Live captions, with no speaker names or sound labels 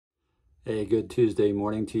Hey, good Tuesday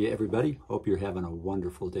morning to you, everybody. Hope you're having a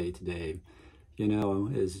wonderful day today. You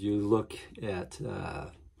know, as you look at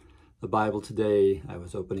the Bible today, I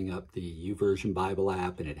was opening up the YouVersion Bible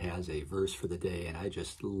app, and it has a verse for the day, and I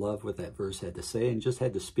just love what that verse had to say and just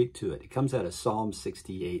had to speak to it. It comes out of Psalm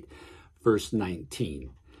 68, verse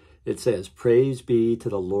 19. It says, "Praise be to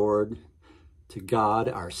the Lord, to God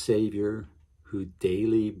our Savior, who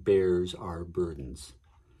daily bears our burdens."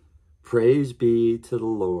 Praise be to the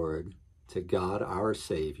Lord, to God our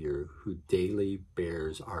Savior, who daily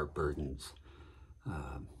bears our burdens.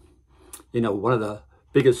 One of the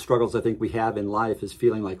biggest struggles I think we have in life is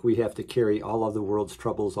feeling like we have to carry all of the world's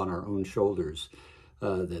troubles on our own shoulders.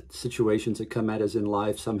 That situations that come at us in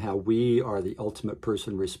life, somehow we are the ultimate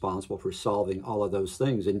person responsible for solving all of those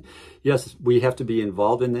things. And yes, we have to be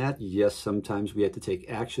involved in that. Yes, sometimes we have to take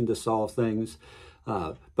action to solve things.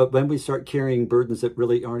 But when we start carrying burdens that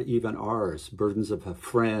really aren't even ours, burdens of a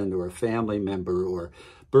friend or a family member, or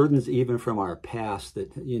burdens even from our past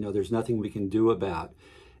that, there's nothing we can do about.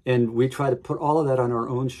 And we try to put all of that on our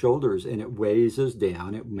own shoulders, and it weighs us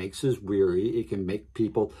down. It makes us weary. It can make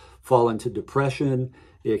people fall into depression.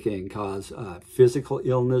 It can cause physical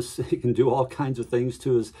illness. It can do all kinds of things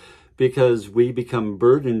to us because we become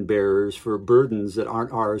burden bearers for burdens that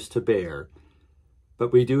aren't ours to bear.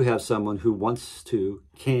 But we do have someone who wants to,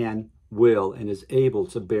 can, will, and is able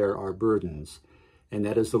to bear our burdens. And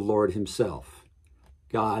that is the Lord himself,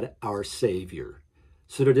 God, our Savior.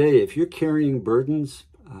 So today, if you're carrying burdens,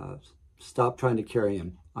 stop trying to carry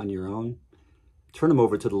them on your own. Turn them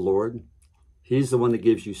over to the Lord. He's the one that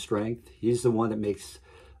gives you strength. He's the one that makes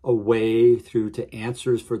a way through to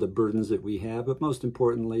answers for the burdens that we have. But most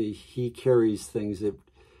importantly, he carries things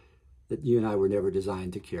that you and I were never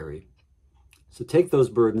designed to carry. So take those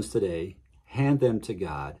burdens today, hand them to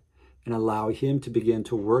God, and allow him to begin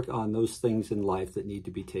to work on those things in life that need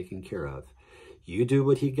to be taken care of. You do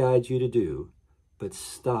what he guides you to do, but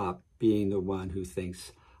stop being the one who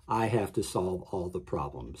thinks, I have to solve all the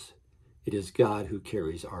problems. It is God who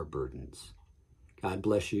carries our burdens. God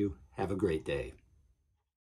bless you. Have a great day.